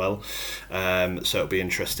home as well. So it'll be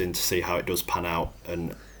interesting to see how it does pan out.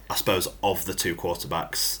 And I suppose of the two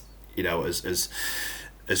quarterbacks,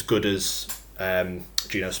 as good as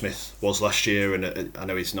Geno Smith was last year, and I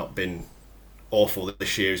know he's not been awful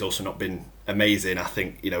this year, he's also not been amazing. I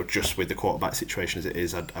think just with the quarterback situation as it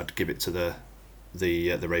is, I'd give it to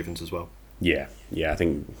the Ravens as well. Yeah, I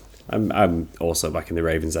think I'm also backing the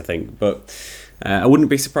Ravens. I think, but I wouldn't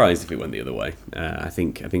be surprised if it went the other way. I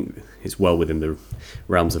think it's well within the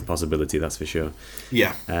realms of possibility, that's for sure.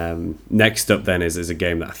 Yeah. Next up then is a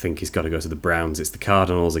game that I think has got to go to the Browns. It's the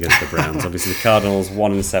Cardinals against the Browns. Obviously, the Cardinals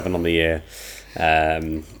 1-7 on the year.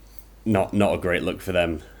 Not a great look for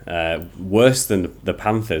them. Worse than the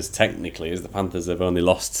Panthers, technically, as the Panthers have only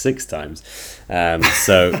lost 6 times.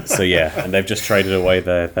 So yeah, and they've just traded away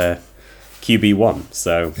their QB1.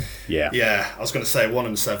 So yeah. Yeah, I was going to say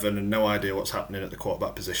 1-7 and no idea what's happening at the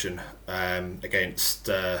quarterback position against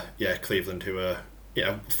Cleveland, who are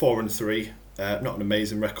 4-3. Not an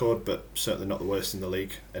amazing record, but certainly not the worst in the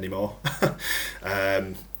league anymore.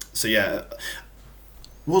 So yeah,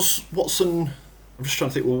 was Watson? I'm just trying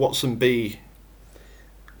to think. Will Watson be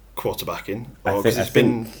quarterbacking?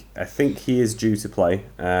 I think he is due to play.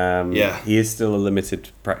 He is still a limited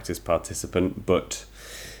practice participant, but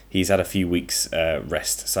he's had a few weeks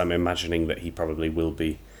rest, so I'm imagining that he probably will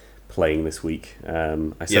be playing this week.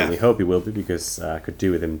 I certainly hope he will be, because I could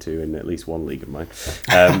do with him too in at least one league of mine.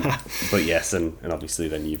 But yes, and obviously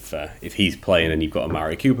then you've if he's playing and you've got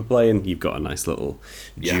Amari Cooper playing, you've got a nice little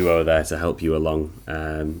duo there to help you along.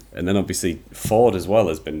 And then obviously Ford as well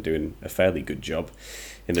has been doing a fairly good job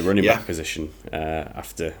in the running back position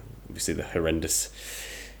after obviously the horrendous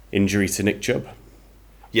injury to Nick Chubb.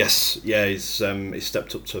 Yes, he's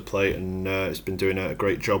stepped up to the plate and he's been doing a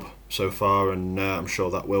great job so far, and I'm sure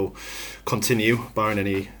that will continue, barring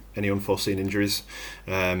any unforeseen injuries.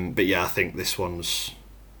 But yeah, I think this one's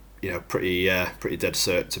pretty dead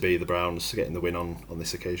cert to be the Browns getting the win on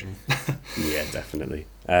this occasion. Yeah, definitely.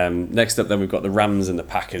 Next up then we've got the Rams and the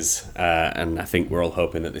Packers, and I think we're all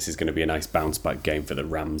hoping that this is going to be a nice bounce back game for the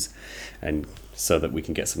Rams, and so that we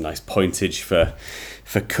can get some nice pointage for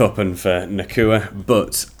Kupp and for Nakua.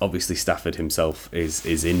 But obviously Stafford himself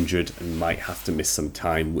is injured and might have to miss some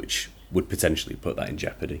time, which would potentially put that in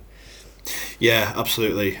jeopardy. Yeah,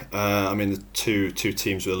 absolutely. The two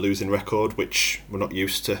teams with a losing record, which we're not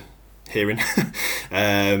used to hearing.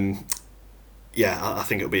 I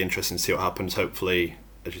think it'll be interesting to see what happens. Hopefully,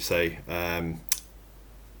 as you say,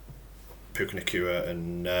 Puka Nakua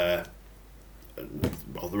and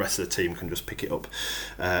the rest of the team can just pick it up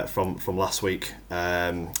from last week.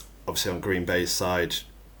 Obviously, on Green Bay's side,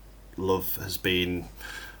 Love has been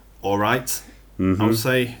all right. I would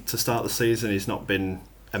say to start the season, he's not been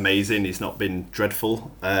amazing. He's not been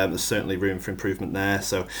dreadful. There's certainly room for improvement there.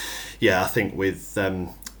 So, yeah, I think with the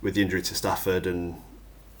injury to Stafford and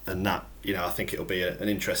that, I think it'll be an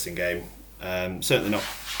interesting game. Certainly not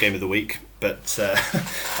game of the week, but I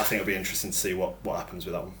think it'll be interesting to see what happens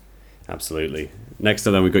with that one. Absolutely. Next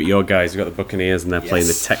up then we've got your guys. We've got the Buccaneers and they're playing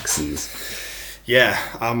the Texans. Yeah,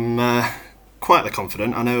 I'm quietly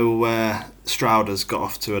confident. I know Stroud has got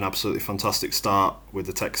off to an absolutely fantastic start with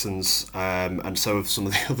the Texans, and so have some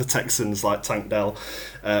of the other Texans like Tank Dell,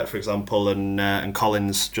 for example, and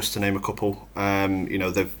Collins, just to name a couple.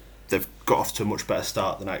 They've got off to a much better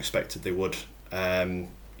start than I expected they would.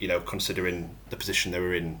 Considering the position they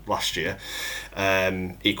were in last year.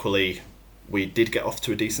 Equally, we did get off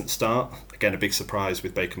to a decent start. Again, a big surprise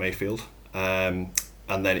with Baker Mayfield.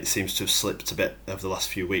 And then it seems to have slipped a bit over the last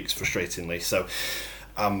few weeks, frustratingly. So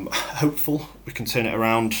I'm hopeful we can turn it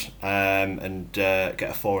around and get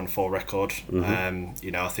a 4-4 record.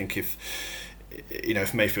 I think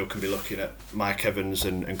if Mayfield can be looking at Mike Evans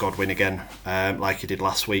and Godwin again, like he did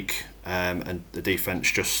last week, and the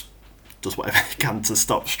defence just does whatever he can to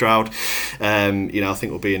stop Stroud, I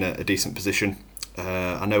think we'll be in a decent position.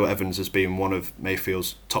 I know Evans has been one of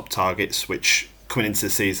Mayfield's top targets, which coming into the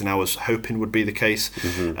season I was hoping would be the case,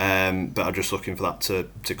 but I'm just looking for that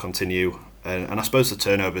to continue, and I suppose the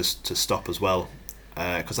turnovers to stop as well,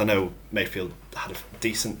 because I know Mayfield had a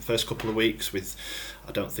decent first couple of weeks with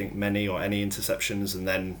I don't think many or any interceptions, and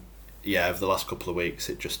then over the last couple of weeks,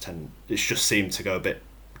 it's just seemed to go a bit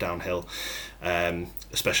downhill,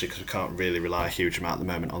 especially because we can't really rely a huge amount at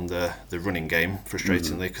the moment on the running game,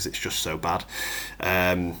 frustratingly, because it's just so bad.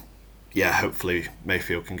 Hopefully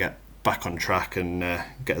Mayfield can get back on track and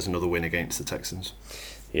get us another win against the Texans.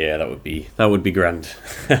 Yeah, that would be grand.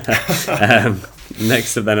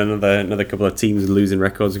 Next up, then another couple of teams losing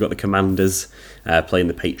records. We've got the Commanders playing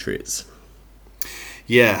the Patriots.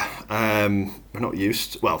 Yeah, we're not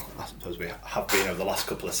used. Well, I suppose we have been over the last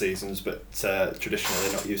couple of seasons, but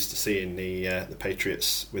traditionally not used to seeing the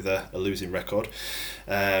Patriots with a losing record.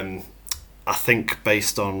 I think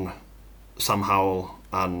based on Sam Howell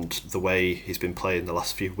and the way he's been playing the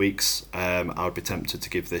last few weeks, I would be tempted to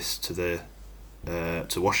give this to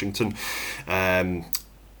Washington.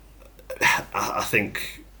 I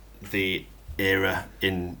think the era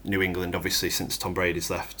in New England, obviously since Tom Brady's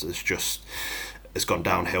left, has gone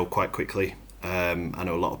downhill quite quickly. I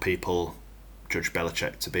know a lot of people judge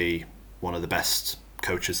Belichick to be one of the best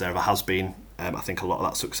coaches there ever has been. I think a lot of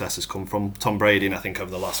that success has come from Tom Brady, and I think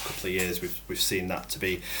over the last couple of years we've seen that to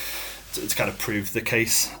kind of prove the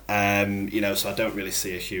case. So I don't really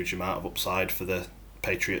see a huge amount of upside for the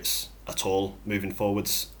Patriots at all moving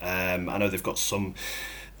forwards. I know they've got some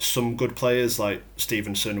good players like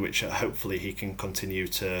Stevenson, which hopefully he can continue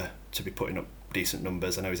to be putting up decent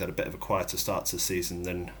numbers. I know he's had a bit of a quieter start to the season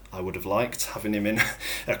than I would have liked, having him in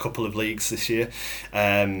a couple of leagues this year.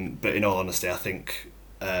 But in all honesty, I think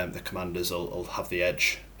the Commanders will have the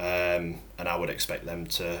edge, and I would expect them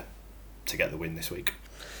to get the win this week.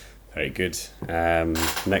 Very good.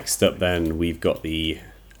 Next up, then we've got the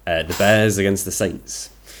Bears against the Saints.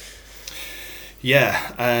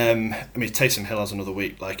 Yeah, I mean Taysom Hill has another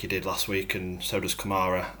week like he did last week, and so does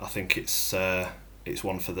Kamara. I think it's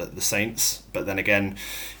one for the Saints, but then again,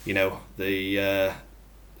 the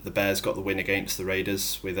Bears got the win against the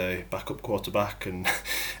Raiders with a backup quarterback, and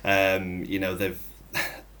they've.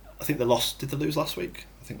 I think they lost. Did they lose last week?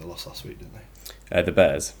 I think they lost last week, didn't they? The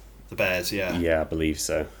Bears. The Bears, yeah. Yeah, I believe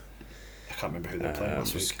so. I can't remember who they were playing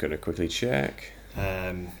last week. I'm just going to quickly check.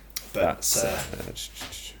 That's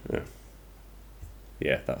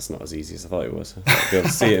not as easy as I thought it was. I'll be able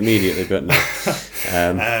to see it immediately, but no.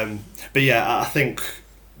 But yeah, I think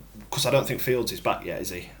because I don't think Fields is back yet, is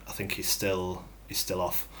he? I think he's still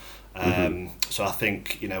off. So I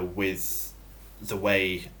think with the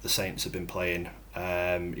way the Saints have been playing,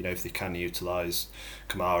 if they can utilise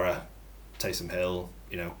Kamara, Taysom Hill,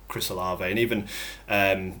 Chris Olave, and even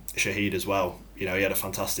Shaheed as well. He had a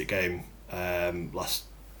fantastic game last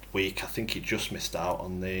week. I think he just missed out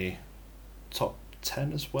on the top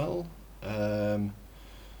 10 as well.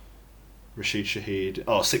 Rashid Shaheed,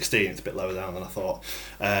 16th, a bit lower down than I thought.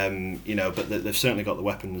 But they've certainly got the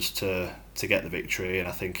weapons to get the victory, and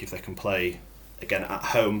I think if they can play again at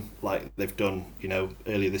home like they've done,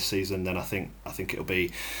 earlier this season, then I think it'll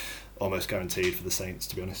be almost guaranteed for the Saints,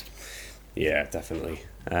 to be honest. Yeah, definitely.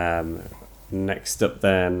 Next up,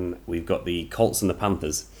 then we've got the Colts and the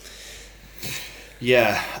Panthers.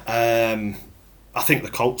 Yeah, I think the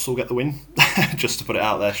Colts will get the win, just to put it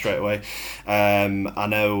out there straight away. I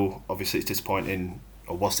know, obviously, it's disappointing,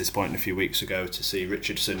 or was disappointing a few weeks ago, to see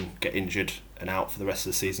Richardson get injured and out for the rest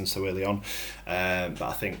of the season so early on. But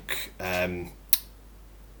I think,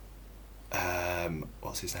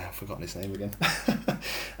 what's his name? I've forgotten his name again.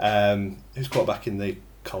 Who's quarterback in the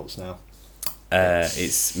Colts now?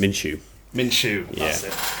 It's Minshew. That's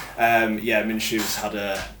it. Minshew's had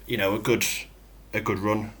a good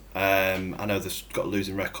run. I know they've got a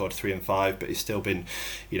losing record 3-5, but he's still been,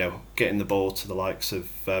 getting the ball to the likes of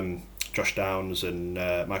Josh Downs and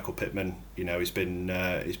Michael Pittman. He's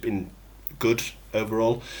been good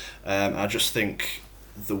overall. I just think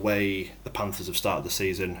the way the Panthers have started the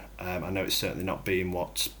season, I know it's certainly not been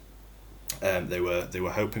what they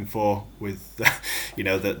were hoping for with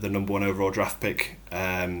the number one overall draft pick,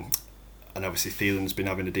 and obviously Thielen's been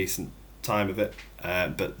having a decent time of it,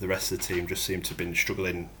 but the rest of the team just seem to have been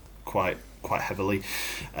struggling quite heavily.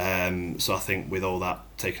 So I think with all that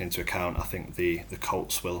taken into account, I think the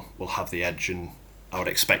Colts will have the edge, and I would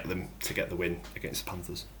expect them to get the win against the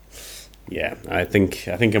Panthers. Yeah, I think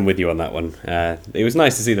I'm with you on that one. It was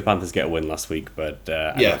nice to see the Panthers get a win last week, but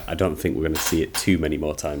I don't think we're going to see it too many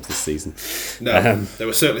more times this season. No, they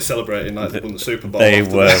were certainly celebrating like they won the Super Bowl. They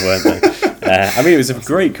were, weren't they? It was a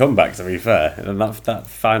great comeback, to be fair, and that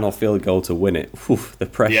final field goal to win it. Whew, the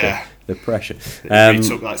pressure. Yeah. The pressure. It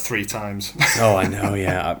took like 3 times. Oh, I know,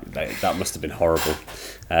 yeah. That must have been horrible.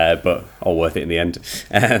 But all worth it in the end.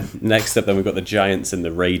 Next up, then, we've got the Giants and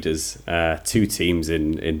the Raiders. 2 teams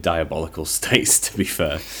in diabolical states, to be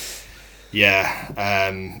fair.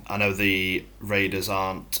 Yeah, I know the Raiders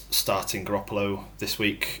aren't starting Garoppolo this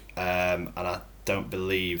week, and I don't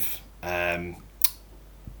believe Daniel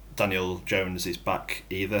Jones is back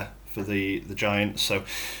either for the Giants. So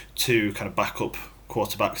two kind of backup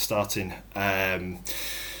quarterbacks starting.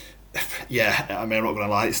 Yeah, I mean, I'm not going to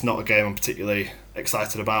lie, it's not a game I'm particularly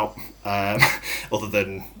excited about, other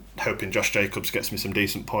than hoping Josh Jacobs gets me some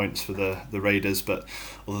decent points for the Raiders. But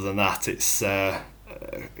other than that, it's a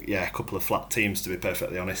couple of flat teams, to be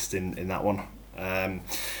perfectly honest, in that one. I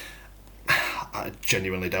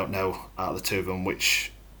genuinely don't know out of the two of them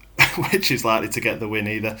which is likely to get the win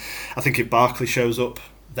either. I think if Barkley shows up,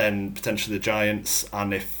 then potentially the Giants,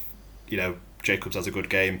 and if Jacobs has a good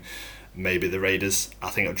game, maybe the Raiders. I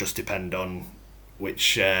think it'll just depend on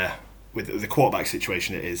which, with the quarterback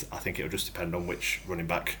situation it is, I think it'll just depend on which running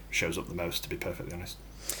back shows up the most, to be perfectly honest.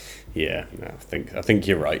 Yeah, no, I think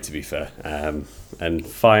you're right, to be fair. And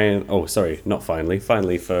finally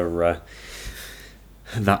for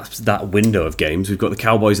that window of games, we've got the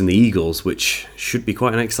Cowboys and the Eagles, which should be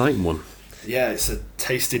quite an exciting one. Yeah, it's a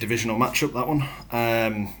tasty divisional matchup, that one.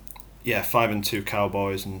 5-2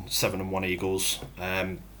 Cowboys and 7-1 Eagles.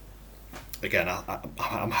 Again,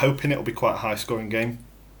 I'm hoping it'll be quite a high-scoring game.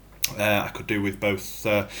 I could do with both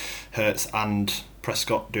Hurts and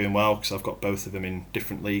Prescott doing well, because I've got both of them in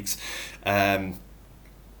different leagues. I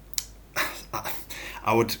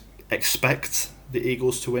would expect the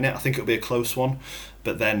Eagles to win it. I think it'll be a close one,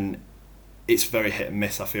 but then it's very hit and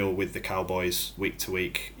miss, I feel, with the Cowboys week to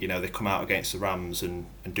week. They come out against the Rams and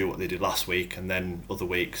do what they did last week, and then other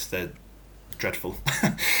weeks they're dreadful.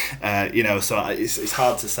 So it's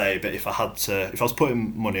hard to say, but if I was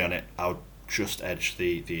putting money on it, I would just edge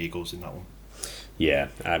the Eagles in that one. Yeah,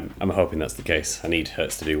 I'm hoping that's the case. I need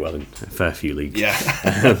Hurts to do well in a fair few leagues.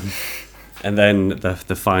 Yeah. And then the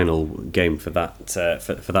final game for that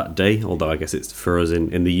for that day, although I guess it's for us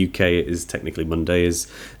in the UK, it is technically Monday, is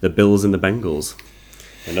the Bills and the Bengals.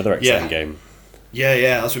 Another exciting game.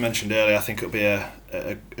 Yeah. As we mentioned earlier, I think it'll be a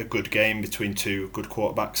good game between two good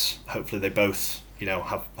quarterbacks. Hopefully, they both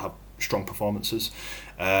have strong performances.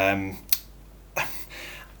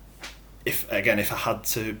 If I had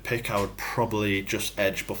to pick, I would probably just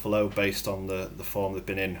edge Buffalo based on the form they've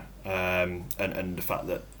been in, and the fact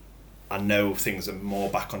that I know things are more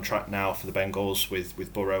back on track now for the Bengals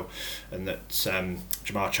with Burrow, and that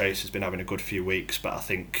Jamar Chase has been having a good few weeks. But I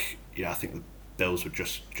think the Bills would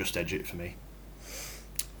just edge it for me.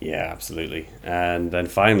 Yeah, absolutely. And then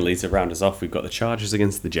finally, to round us off, we've got the Chargers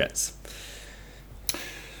against the Jets.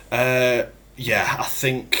 I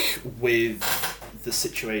think with the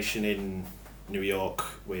situation in New York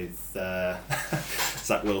with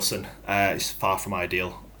Zach Wilson, it's far from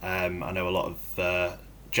ideal. I know a lot of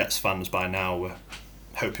Jets fans by now were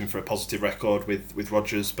hoping for a positive record with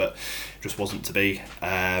Rodgers, but just wasn't to be.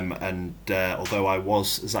 And although I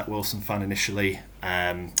was a Zach Wilson fan initially,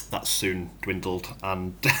 that soon dwindled,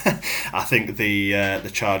 and I think the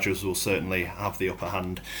Chargers will certainly have the upper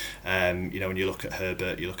hand. When you look at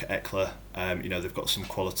Herbert, you look at Eckler, they've got some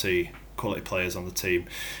quality players on the team.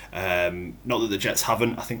 Not that the Jets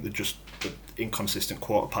haven't. I think they're just the inconsistent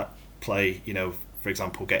quarterback play. For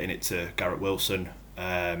example, getting it to Garrett Wilson.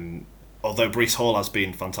 Although Breece Hall has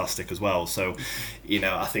been fantastic as well. So,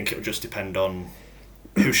 I think it would just depend on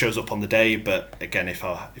who shows up on the day. But again, if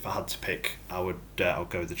I had to pick, I'll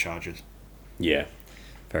go with the Chargers. Yeah,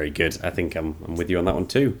 very good. I think I'm with you on that one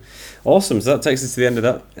too. Awesome. So that takes us to the end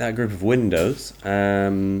of that group of windows.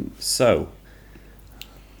 So,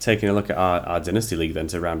 taking a look at our Dynasty League then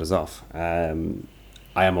to round us off.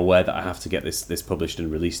 I am aware that I have to get this published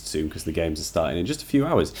and released soon because the games are starting in just a few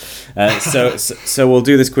hours. So we'll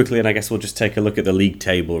do this quickly, and I guess we'll just take a look at the league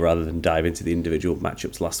table rather than dive into the individual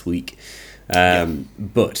matchups last week.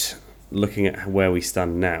 But looking at where we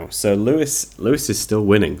stand now, so Lewis is still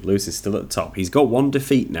winning. Lewis is still at the top. He's got one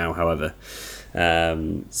defeat now, however.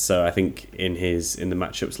 So I think in the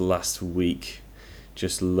matchups last week,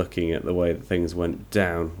 just looking at the way that things went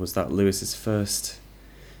down, was that Lewis's first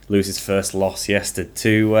loss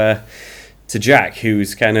yesterday to Jack,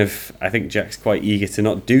 who's kind of, I think Jack's quite eager to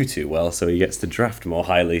not do too well, so he gets to draft more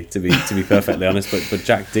highly, to be perfectly honest. But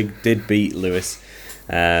Jack did beat Lewis,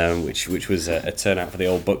 which was a turnout for the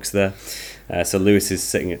old Bucks there. So Lewis is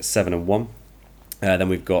sitting at 7-1. Then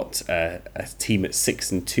we've got a team at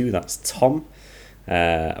 6-2. That's Tom.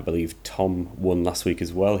 I believe Tom won last week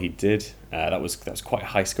as well. He did. That was quite a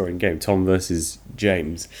high scoring game. Tom versus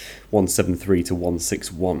James, 173 to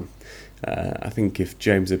 161. I think if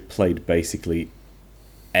James had played basically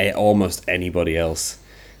almost anybody else,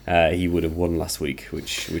 he would have won last week,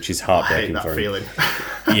 which is heartbreaking for him. I hate that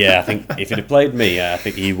feeling. Yeah, I think if he'd have played me, I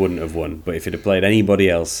think he wouldn't have won. But if he'd have played anybody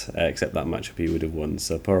else except that matchup, he would have won.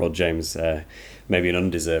 So poor old James, maybe an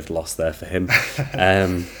undeserved loss there for him.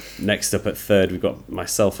 Next up at third, we've got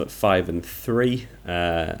myself at 5 and 3.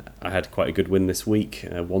 I had quite a good win this week,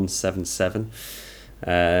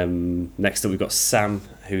 1-7-7. Next up, we've got Sam,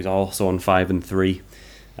 who's also on 5 and 3.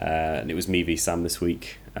 And it was me v Sam this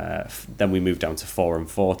week. Then we moved down to 4 and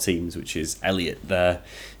 4 teams, which is Elliot there,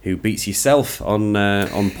 who beats yourself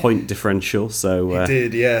on point differential. So he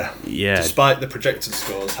did, yeah. Yeah. Despite the projected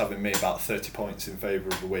scores having me about 30 points in favour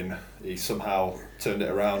of the win, he somehow turned it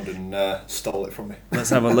around and stole it from me. Let's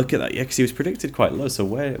have a look at that. Yeah, because he was predicted quite low. So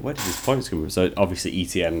where did his points come from? So obviously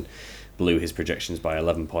ETN blew his projections by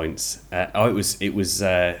 11 points.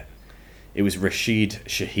 It was Rashid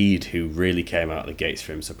Shaheed who really came out of the gates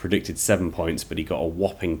for him. So predicted 7 points, but he got a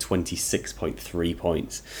whopping 26.3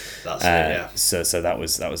 points. That's it, yeah. So that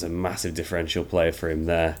was a massive differential player for him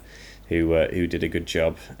there, who did a good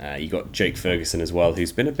job. You got Jake Ferguson as well,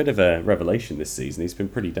 who's been a bit of a revelation this season. He's been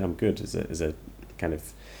pretty damn good as a kind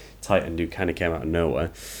of titan who kind of came out of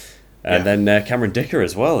nowhere. And then Cameron Dicker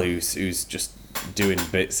as well, who's just doing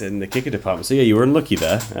bits in the kicker department. So yeah, you were unlucky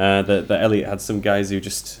there. That Elliot had some guys who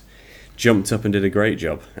just jumped up and did a great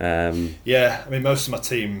job. Yeah, I mean, most of my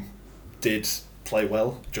team did play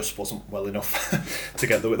well, just wasn't well enough to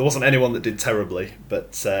get there wasn't anyone that did terribly,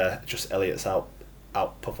 but just Elliot's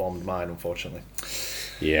outperformed mine, unfortunately.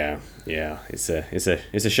 Yeah, it's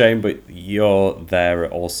a shame, but you're there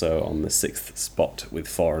also on the 6th spot with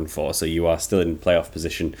 4 and 4, so you are still in playoff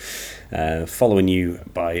position. Following you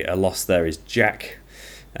by a loss there is Jack,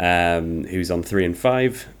 who's on 3 and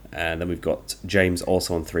 5. And then we've got James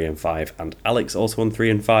also on 3 and 5, and Alex also on 3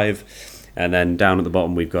 and 5. And then down at the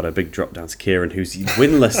bottom we've got a big drop down to Kieran, who's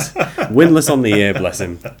winless on the year, bless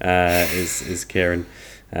him. Is Kieran.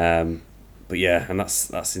 But yeah, and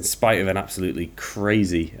that's in spite of an absolutely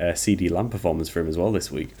crazy CD Lamb performance for him as well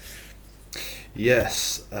this week.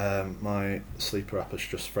 Yes, my sleeper app has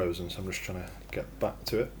just frozen, so I'm just trying to get back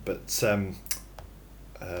to it. But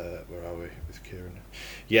where are we with Kieran?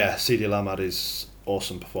 Yeah, CD Lamb had his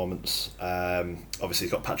awesome performance. Obviously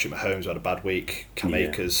he's got Patrick Mahomes, who had a bad week. Cam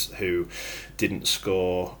Akers, who didn't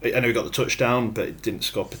score. I know he got the touchdown, but it didn't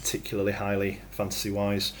score particularly highly fantasy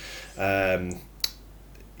wise. It's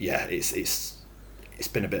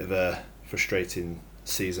been a bit of a frustrating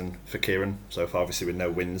season for Kieran so far, obviously with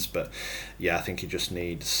no wins. But yeah, I think he just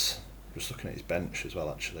needs. Just looking at his bench as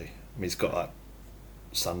well, actually. I mean, he's got like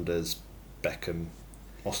Sanders, Beckham,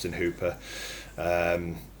 Austin Hooper.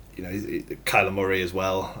 Kyler Murray as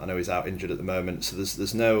well. I know he's out injured at the moment, so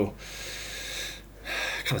there's no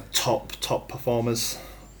kind of top performers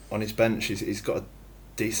on his bench. He's got a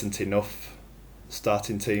decent enough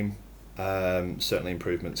starting team. Certainly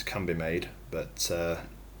improvements can be made, but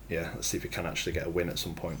let's see if he can actually get a win at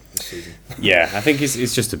some point this season. Yeah, I think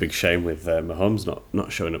it's just a big shame with Mahomes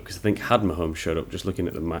not showing up, because I think had Mahomes showed up, just looking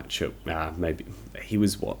at the matchup, maybe he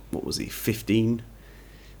was what was he,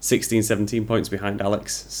 16, 17 points behind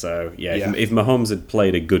Alex. So if Mahomes had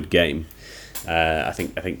played a good game, I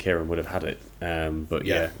think Kieran would have had it. But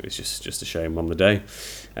it was just a shame on the day.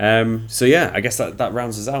 I guess that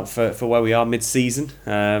rounds us out for where we are mid-season.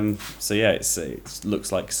 It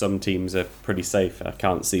looks like some teams are pretty safe. I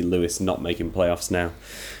can't see Lewis not making playoffs now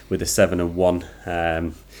with a 7 and 1.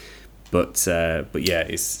 But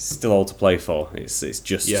it's still all to play for. It's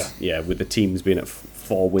just with the teams being at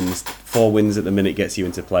 4 wins at the minute gets you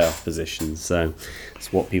into playoff positions. So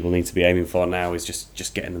it's what people need to be aiming for now, is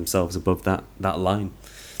just getting themselves above that line.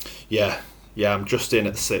 Yeah, I'm just in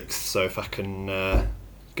at 6th. So if I can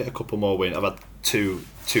get a couple more wins, I've had two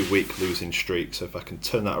week losing streaks. So if I can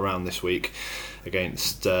turn that around this week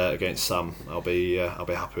against Sam, I'll be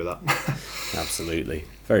happy with that. Absolutely.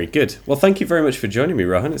 Very good. Well, thank you very much for joining me,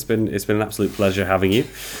 Rohan. It's been an absolute pleasure having you.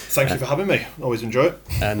 Thank you for having me. Always enjoy it.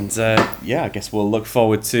 And I guess we'll look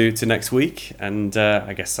forward to next week. And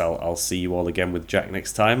I guess I'll see you all again with Jack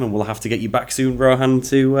next time. And we'll have to get you back soon, Rohan,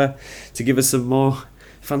 to give us some more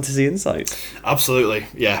fantasy insights. Absolutely.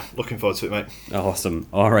 Yeah. Looking forward to it, mate. Awesome.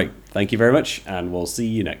 All right. Thank you very much. And we'll see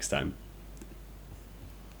you next time.